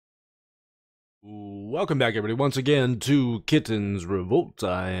Welcome back, everybody, once again to Kitten's Revolt.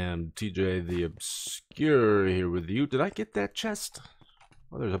 I am TJ the Obscure here with you. Did I get that chest?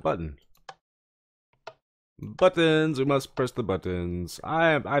 Oh, there's a button. Buttons, we must press the buttons.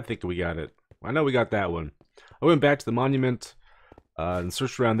 I think we got it. I know we got that one. I went back to the monument and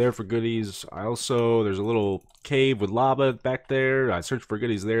searched around there for goodies. There's a little cave with lava back there. I searched for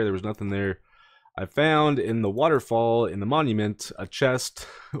goodies there was nothing there. I found in the waterfall in the monument a chest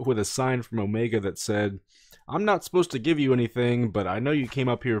with a sign from Omega that said, "I'm not supposed to give you anything, but I know you came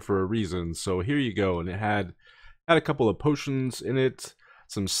up here for a reason, so here you go." And it had a couple of potions in it,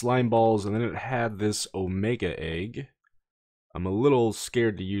 some slime balls, and then it had this Omega egg. I'm a little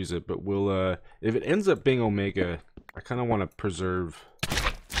scared to use it, but we'll if it ends up being Omega, I kind of want to preserve.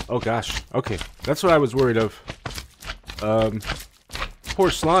 Oh gosh, okay, that's what I was worried of.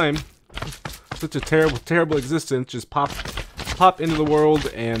 Poor slime. Such a terrible existence. Just pop into the world,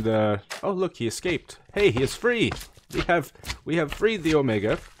 and oh look, he escaped. Hey, he is free. We have freed the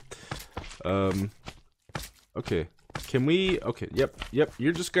Omega. Okay, can we? Okay, yep.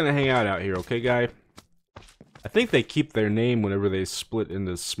 You're just gonna hang out here, okay, guy? I think they keep their name whenever they split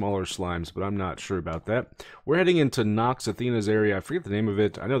into smaller slimes, but I'm not sure about that. We're heading into Nox Athena's area. I forget the name of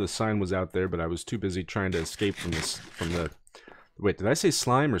it. I know the sign was out there, but I was too busy trying to escape from the. Wait, did I say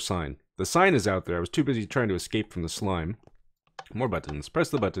slime or sign? The sign is out there. I was too busy trying to escape from the slime. More buttons. Press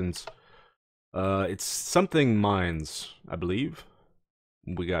the buttons. It's something mines, I believe.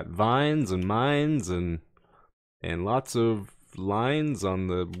 We got vines and mines and lots of lines on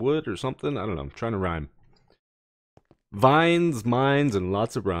the wood or something. I don't know. I'm trying to rhyme. Vines, mines, and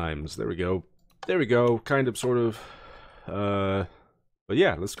lots of rhymes. There we go. There we go. Kind of, sort of. But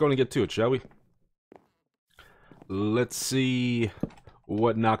yeah, let's go and get to it, shall we? Let's see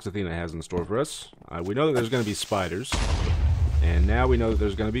what Nox Athena has in store for us. We know that there's going to be spiders, and now we know that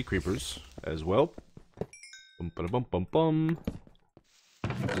there's going to be creepers as well. Bum.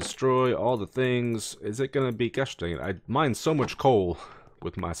 Destroy all the things. Is it going to be? Gosh dang it! I mined so much coal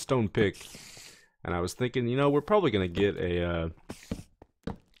with my stone pick, and I was thinking, you know, we're probably going to get a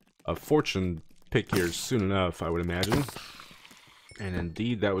fortune pick here soon enough, I would imagine. And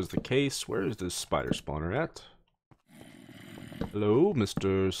indeed, that was the case. Where is this spider spawner at? Hello,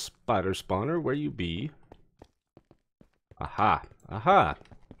 Mr. Spider Spawner, where you be? Aha, aha.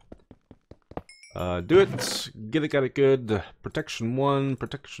 Do it. Got it good. Protection 1,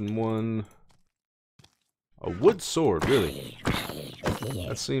 protection 1. A wood sword, really?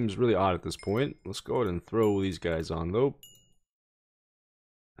 That seems really odd at this point. Let's go ahead and throw these guys on, though.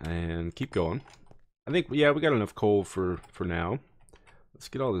 And keep going. I think, yeah, we got enough coal for now. Let's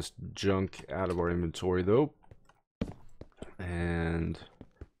get all this junk out of our inventory, though. And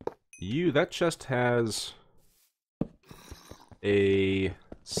that chest has a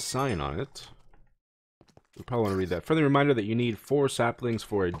sign on it. We probably want to read that. Friendly reminder that you need 4 saplings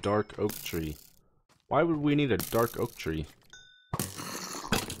for a dark oak tree. Why would we need a dark oak tree?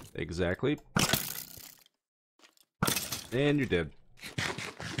 Exactly. And you're dead.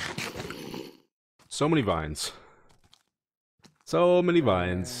 So many vines. So many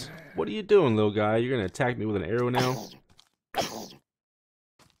vines. What are you doing, little guy? You're gonna attack me with an arrow now?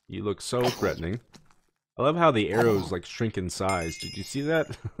 You look so threatening. I love how the arrows like shrink in size. Did you see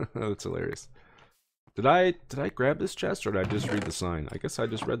that? That's hilarious. Did I grab this chest, or did I just read the sign? I guess I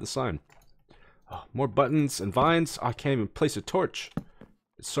just read the sign. Oh, more buttons and vines. Oh, I can't even place a torch.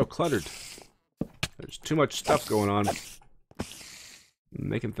 It's so cluttered. There's too much stuff going on.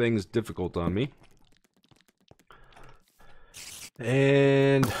 Making things difficult on me.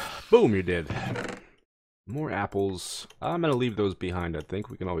 And boom, you're dead. More apples. I'm gonna leave those behind, I think.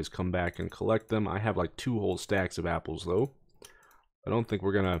 We can always come back and collect them. I have like 2 whole stacks of apples, though. I don't think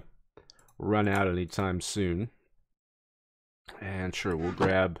we're gonna run out anytime soon. And sure, we'll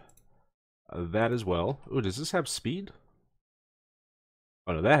grab that as well. Ooh, does this have speed?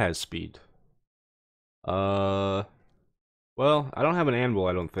 Oh no, that has speed. Well, I don't have an anvil,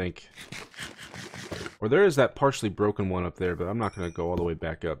 I don't think. Or there is that partially broken one up there, but I'm not gonna go all the way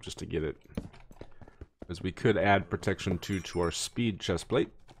back up just to get it. Because we could add protection 2 to our speed chestplate.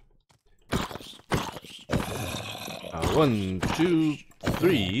 1, 2,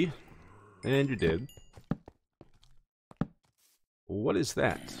 3. And you're dead. What is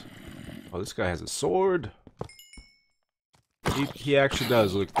that? Oh, this guy has a sword. He actually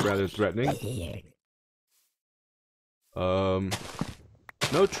does look rather threatening. No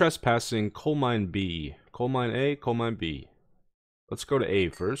trespassing. Coal mine B. Coal mine A, coal mine B. Let's go to A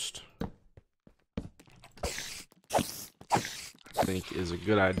first. I think is a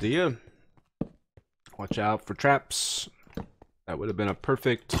good idea. Watch out for traps. That would have been a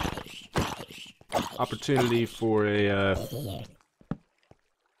perfect opportunity for a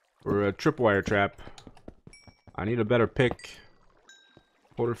tripwire trap. I need a better pick.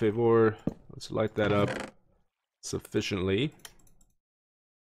 Por favor. Let's light that up sufficiently.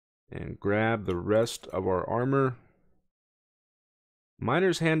 And grab the rest of our armor.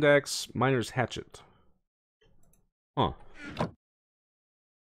 Miner's hand axe, miner's hatchet. Huh.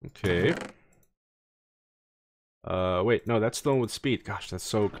 Okay. Wait, no, that's the one with speed. Gosh, that's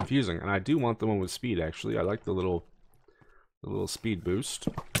so confusing. And I do want the one with speed, actually. I like the little speed boost.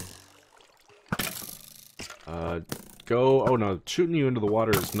 Go. Oh no, shooting you into the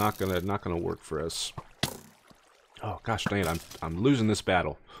water is not gonna work for us. Oh gosh, dang it! I'm losing this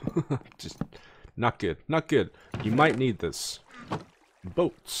battle. Just not good. Not good. You might need this.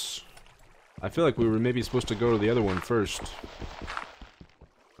 Boats. I feel like we were maybe supposed to go to the other one first.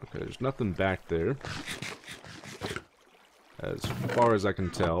 Okay, there's nothing back there, as far as I can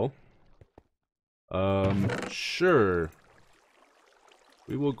tell. Sure.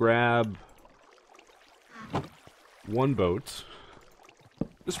 We will grab one boat.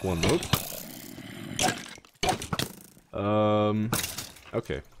 Just one boat.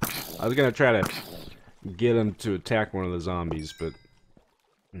 Okay. I was gonna try to get him to attack one of the zombies, but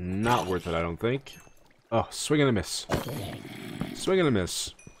not worth it, I don't think. Oh, swing and a miss. Swing and a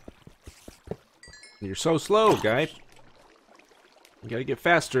miss. You're so slow, guy. You gotta get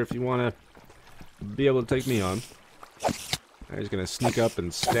faster if you wanna be able to take me on. Now he's gonna sneak up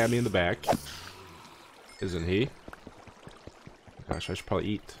and stab me in the back. Isn't he? Gosh, I should probably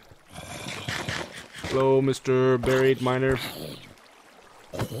eat. Hello, Mr. Buried Miner.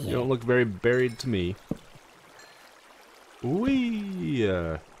 You don't look very buried to me. Wee!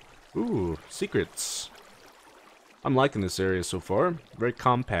 Ooh, secrets. I'm liking this area so far. Very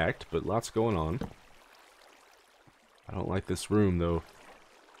compact, but lots going on. I don't like this room, though.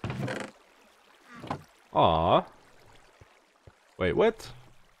 Aw. Wait, what?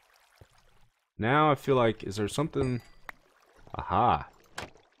 Now I feel like, is there something... Aha.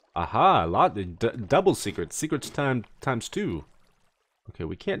 Aha, a lot, double secrets. Secrets times 2. Okay,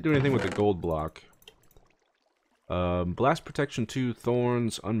 we can't do anything with the gold block. Blast protection 2,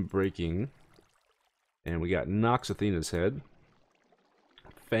 thorns, unbreaking. And we got Nox Athena's head.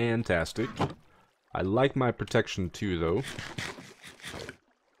 Fantastic. I like my protection 2, though.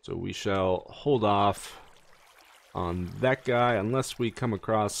 So we shall hold off on that guy unless we come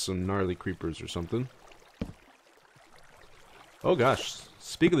across some gnarly creepers or something. Oh gosh,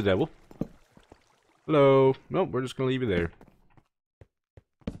 speak of the devil. Hello. Nope, we're just gonna leave you there.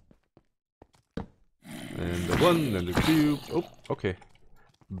 And the 1, and the 2. Oh, okay.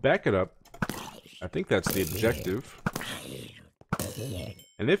 Back it up. I think that's the objective.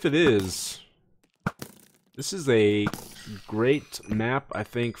 And if it is, this is a great map, I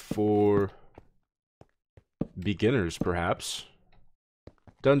think, for beginners, perhaps.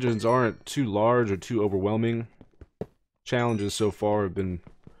 Dungeons aren't too large or too overwhelming. Challenges so far have been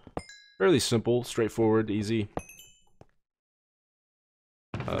fairly simple, straightforward, easy.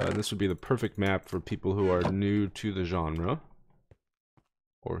 This would be the perfect map for people who are new to the genre,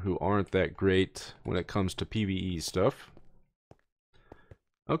 or who aren't that great when it comes to PvE stuff.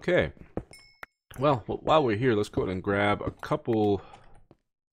 Okay. Well, while we're here, let's go ahead and grab a couple,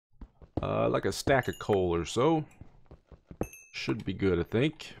 like a stack of coal or so. Should be good, I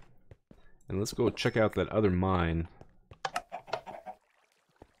think. And let's go check out that other mine.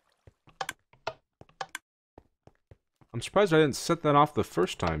 I'm surprised I didn't set that off the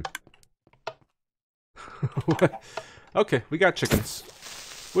first time. Okay, we got chickens.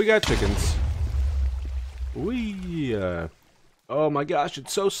 We got chickens. Oh my gosh,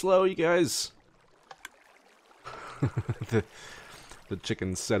 it's so slow, you guys. the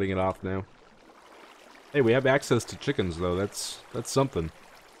chicken's setting it off now. Hey, we have access to chickens, though. That's something.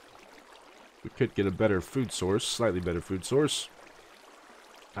 We could get a better food source, slightly better food source.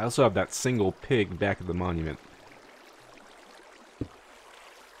 I also have that single pig back at the monument.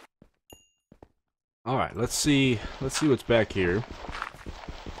 All right, let's see what's back here.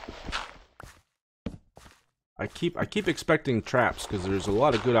 I keep expecting traps because there's a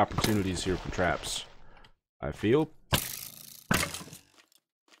lot of good opportunities here for traps, I feel.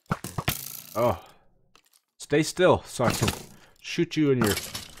 Oh, stay still so I can shoot you in your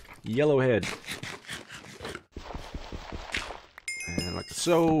yellow head. And like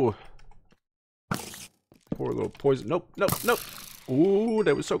so. Poor little poison. Nope, nope, nope. Ooh,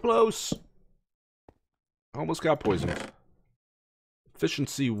 that was so close. Almost got poisoned.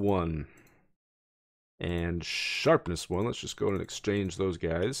 Efficiency 1. And sharpness 1. Let's just go and exchange those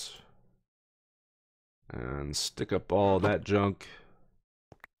guys. And stick up all that junk.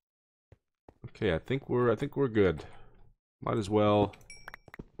 Okay, I think we're good. Might as well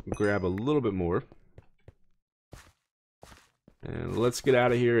grab a little bit more. And let's get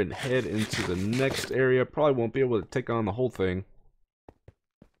out of here and head into the next area. Probably won't be able to take on the whole thing,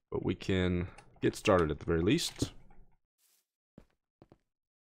 but we can get started at the very least.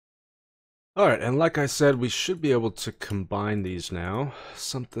 Alright, and like I said, we should be able to combine these now.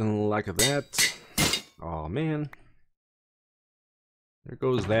 Something like that. Oh man. There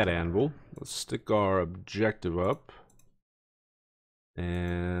goes that anvil. Let's stick our objective up.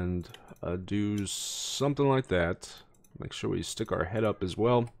 And do something like that. Make sure we stick our head up as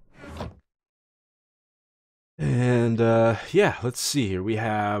well. And yeah, let's see here. We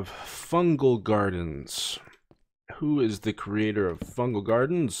have Fungal Gardens. Who is the creator of Fungal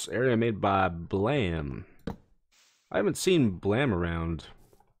Gardens? Area made by Blam. I haven't seen Blam around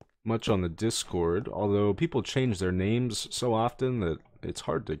much on the Discord, although people change their names so often that it's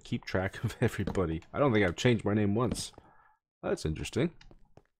hard to keep track of everybody. I don't think I've changed my name once. That's interesting.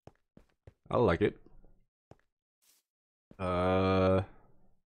 I like it. Ooh,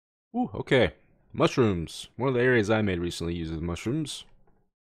 okay. Mushrooms. One of the areas I made recently uses mushrooms.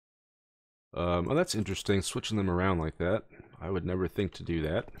 Oh, that's interesting, switching them around like that. I would never think to do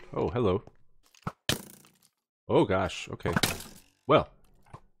that. Oh, hello. Oh gosh, okay. Well,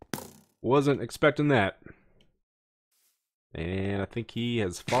 wasn't expecting that. And I think he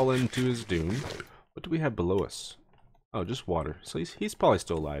has fallen to his doom. What do we have below us? Oh, just water. So he's probably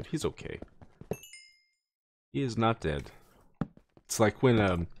still alive. He's okay. He is not dead. It's like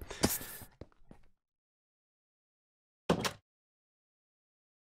when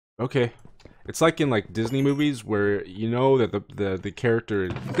okay. It's like in like Disney movies where you know that the character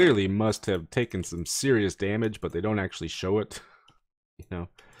clearly must have taken some serious damage, but they don't actually show it. You know.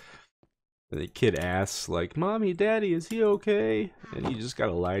 And the kid asks like, "Mommy, Daddy, is he okay?" And you just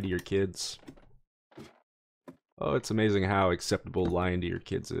gotta lie to your kids. Oh, it's amazing how acceptable lying to your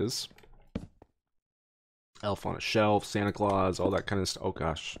kids is. Elf on a Shelf, Santa Claus, all that kind of stuff. Oh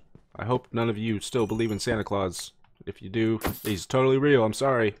gosh. I hope none of you still believe in Santa Claus. If you do, he's totally real. I'm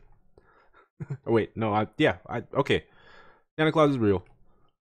sorry. Oh wait, no, okay. Santa Claus is real.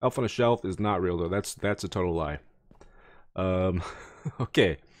 Elf on a Shelf is not real though. That's a total lie.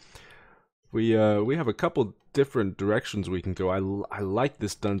 Okay. We have a couple different directions we can go. I like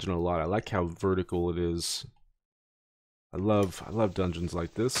this dungeon a lot. I like how vertical it is. I love dungeons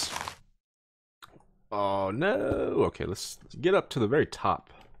like this. Oh no. Okay, let's get up to the very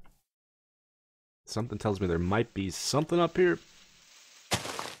top. Something tells me there might be something up here.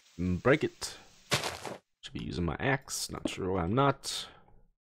 Break it. Should be using my axe. Not sure why I'm not.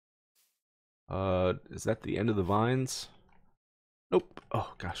 Is that the end of the vines? Nope.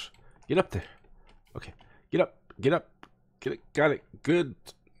 Oh gosh. Get up there. Okay. Get up. Get up. Get it. Got it. Good.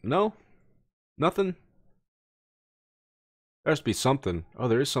 No? Nothing? There has to be something. Oh,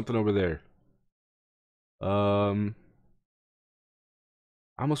 there is something over there. I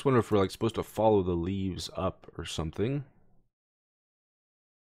almost wonder if we're like supposed to follow the leaves up or something.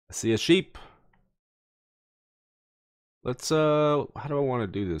 I see a sheep. Let's how do I want to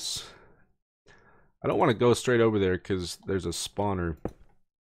do this? I don't want to go straight over there because there's a spawner.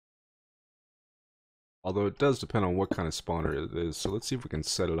 Although it does depend on what kind of spawner it is. So let's see if we can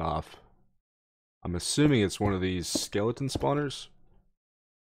set it off. I'm assuming it's one of these skeleton spawners.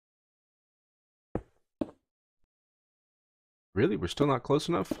 Really? We're still not close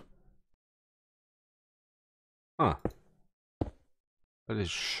enough? Huh. That is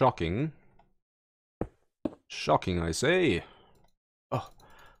shocking. Shocking, I say. Oh,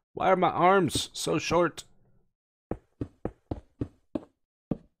 why are my arms so short?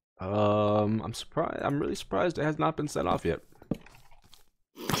 I'm surprised. I'm really surprised it has not been set off yet.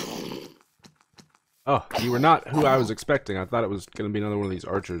 Oh, you were not who I was expecting. I thought it was going to be another one of these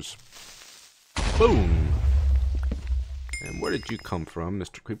archers. Boom! And where did you come from,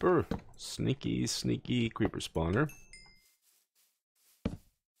 Mr. Creeper? Sneaky, sneaky creeper spawner.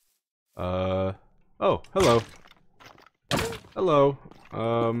 Oh, hello. Hello.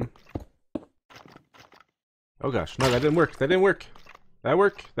 Oh gosh, no, that didn't work. That didn't work. That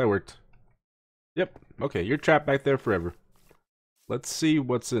worked? That worked. Yep. Okay, you're trapped back there forever. Let's see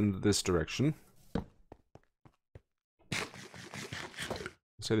what's in this direction.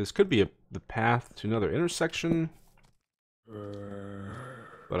 So this could be the path to another intersection.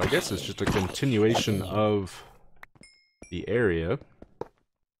 But I guess it's just a continuation of the area.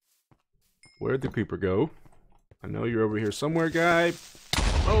 Where'd the creeper go? I know you're over here somewhere, guy.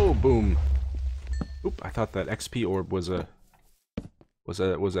 Oh, boom. Oop, I thought that XP orb was a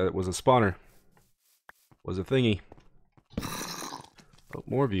spawner. Was a thingy. Oh,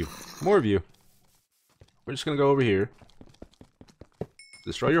 more of you. More of you. we're just gonna go over here.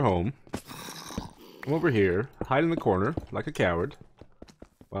 Destroy your home. Come over here, hide in the corner like a coward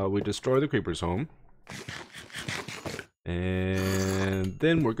while we destroy the creeper's home. And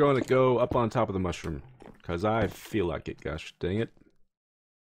then we're going to go up on top of the mushroom because I feel like it, gosh dang it.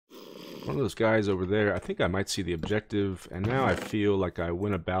 One of those guys over there, I think I might see the objective, and now I feel like I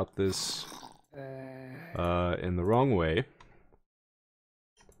went about this in the wrong way.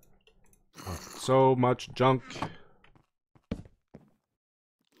 Oh, so much junk.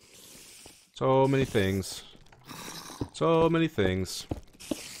 So many things. So many things.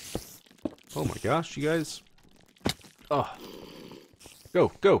 Oh my gosh, you guys. Oh.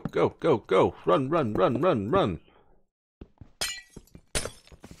 Go, go, go, go, go. Run, run, run, run, run.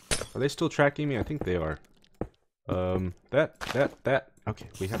 Are they still tracking me? I think they are. That. Okay,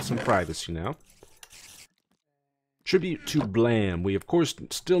 we have some privacy now. Tribute to Blam. We, of course,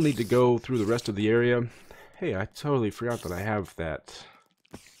 still need to go through the rest of the area. Hey, I totally forgot that I have that.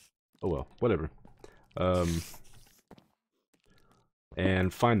 Oh well, whatever.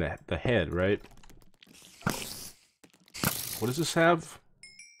 And find the head, right? What does this have?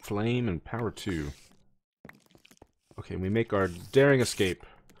 Flame and power 2. Okay, we make our daring escape.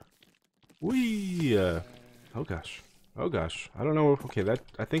 Whee! Oh gosh. Oh gosh. I don't know. Okay, that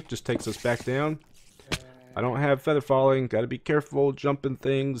I think just takes us back down. I don't have feather falling. Gotta be careful jumping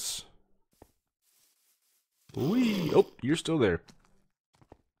things. Whee! Oh, you're still there.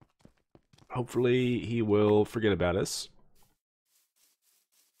 Hopefully he will forget about us.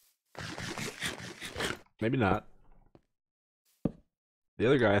 Maybe not. The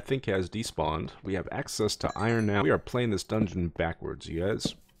other guy I think has despawned. We have access to iron now. We are playing this dungeon backwards, you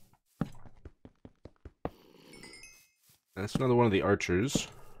guys. That's another one of the archers.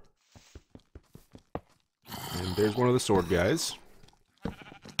 And there's one of the sword guys.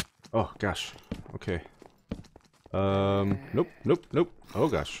 Oh gosh. Okay. Nope, nope, nope. Oh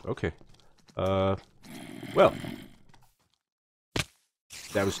gosh. Okay. Well.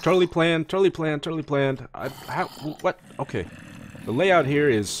 That was totally planned, totally planned, totally planned. What? Okay. The layout here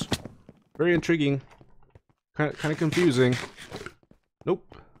is very intriguing. Kind of confusing.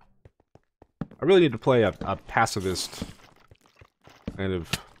 Nope. I really need to play a pacifist kind of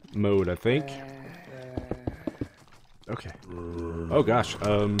mode, I think. Okay. Oh gosh.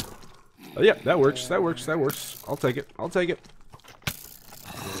 Oh, yeah, that works. That works. That works. I'll take it. I'll take it.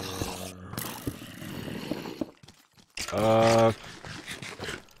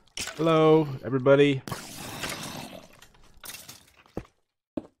 Hello, everybody.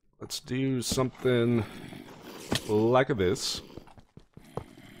 Let's do something like this.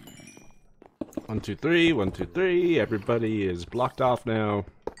 1, 2, 3. 1, 2, 3. Everybody is blocked off now.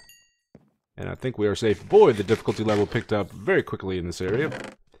 And I think we are safe. Boy, the difficulty level picked up very quickly in this area.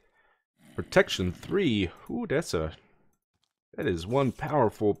 Protection 3. Ooh, that is one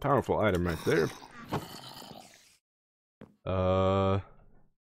powerful item right there.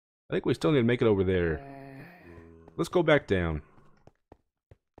 I think we still need to make it over there. Let's go back down.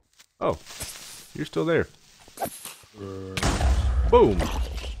 Oh, you're still there. Boom!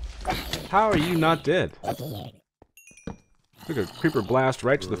 How are you not dead? Took a creeper blast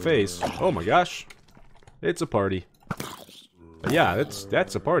right to the face. Oh my gosh. It's a party. Yeah,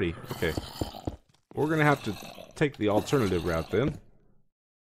 that's a party. Okay. We're gonna have to take the alternative route then.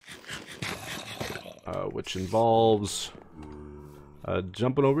 Which involves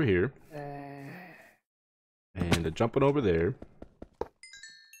jumping over here. And jumping over there.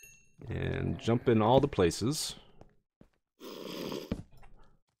 And jumping all the places.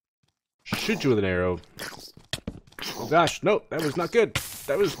 Shoot you with an arrow. Oh gosh, no, that was not good.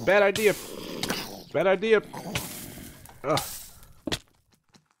 That was a bad idea. Bad idea. Ugh.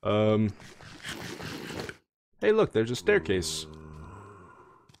 Hey, look, there's a staircase.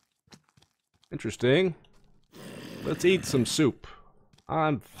 Interesting. Let's eat some soup.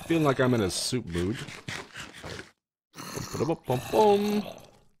 I'm feeling like I'm in a soup mood. Oh,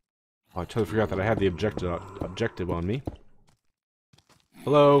 I totally forgot that I had the objective on me.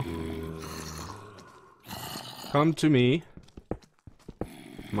 Hello. Come to me,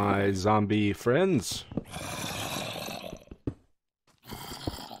 my zombie friends.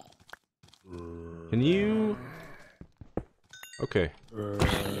 Can you... Okay.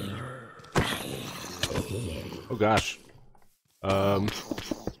 Oh gosh. Oh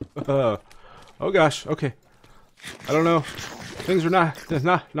gosh, okay. I don't know. Things are not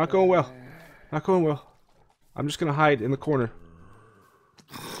going well. Not going well. I'm just gonna hide in the corner.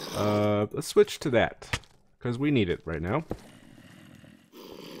 Let's switch to that. Because we need it right now.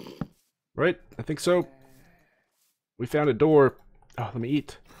 Right? I think so. We found a door. Oh, let me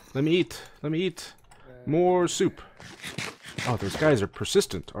eat. Let me eat. Let me eat. More soup. Oh, those guys are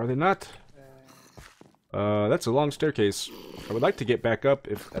persistent, are they not? That's a long staircase. I would like to get back up,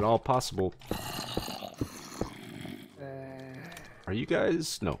 if at all possible. Are you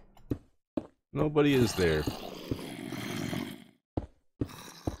guys? No. Nobody is there.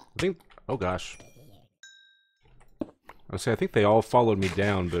 I think... Oh, gosh. I think they all followed me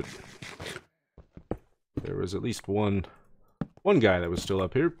down, but... There was at least one guy that was still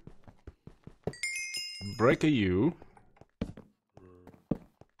up here. Break a U.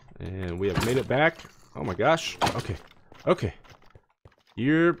 And we have made it back. Oh my gosh. Okay. Okay.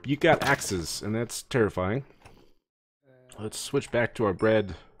 You got axes, and that's terrifying. Let's switch back to our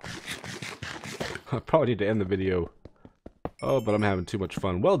bread. I probably need to end the video. Oh, but I'm having too much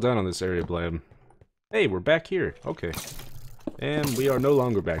fun. Well done on this area, Blam. Hey, we're back here. Okay. And we are no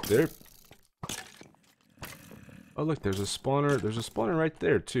longer back there. Oh, look, there's a spawner. There's a spawner right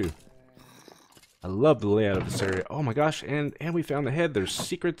there, too. I love the layout of this area. Oh my gosh, and we found the head. There's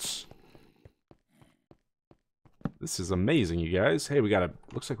secrets. This is amazing, you guys. Hey, we got a...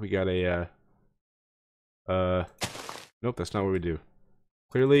 Looks like we got a, Nope, that's not what we do.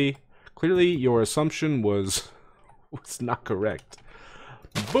 Clearly your assumption was not correct.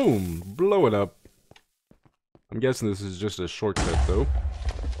 Boom! Blow it up. I'm guessing this is just a shortcut, though.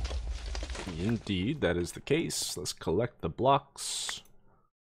 Indeed, that is the case. Let's collect the blocks.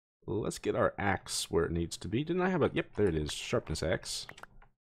 Let's get our axe where it needs to be. Didn't I have a... Yep, there it is. Sharpness axe.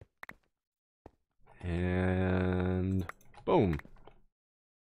 And... boom.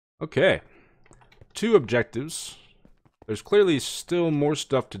 Okay. 2 objectives. There's clearly still more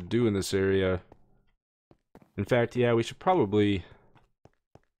stuff to do in this area. In fact, yeah, we should probably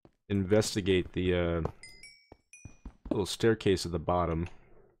investigate the little staircase at the bottom.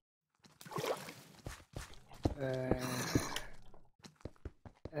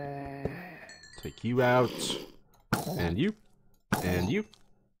 Take you out. And you. And you.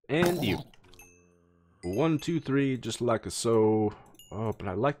 And you. 1, 2, 3, just like a so. Oh, but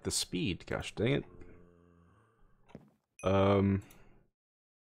I like the speed. Gosh dang it.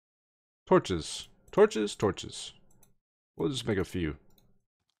 Torches. Torches, torches. We'll just make a few.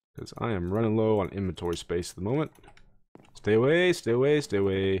 Because I am running low on inventory space at the moment. Stay away, stay away, stay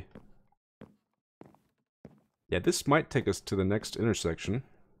away. Yeah, this might take us to the next intersection.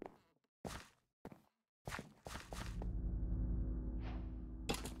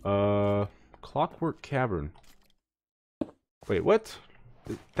 Clockwork Cavern. Wait, what?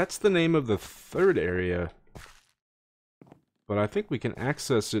 That's the name of the 3rd area. But I think we can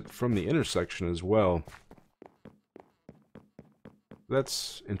access it from the intersection as well.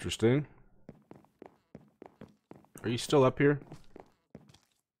 That's interesting. Are you still up here?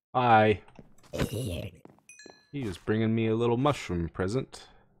 Hi. He is bringing me a little mushroom present.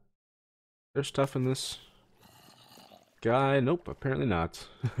 There's stuff in this guy. Nope, apparently not.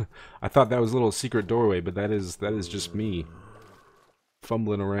 I thought that was a little secret doorway, but that is just me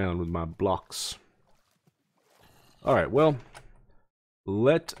fumbling around with my blocks. Alright, well,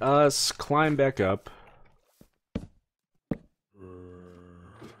 let us climb back up.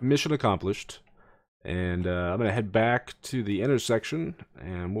 Mission accomplished. And I'm going to head back to the intersection,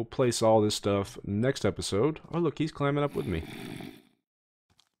 and we'll place all this stuff next episode. Oh, look, he's climbing up with me.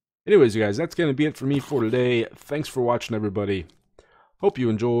 Anyways, you guys, that's going to be it for me for today. Thanks for watching, everybody. Hope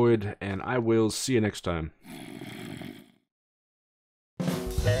you enjoyed, and I will see you next time.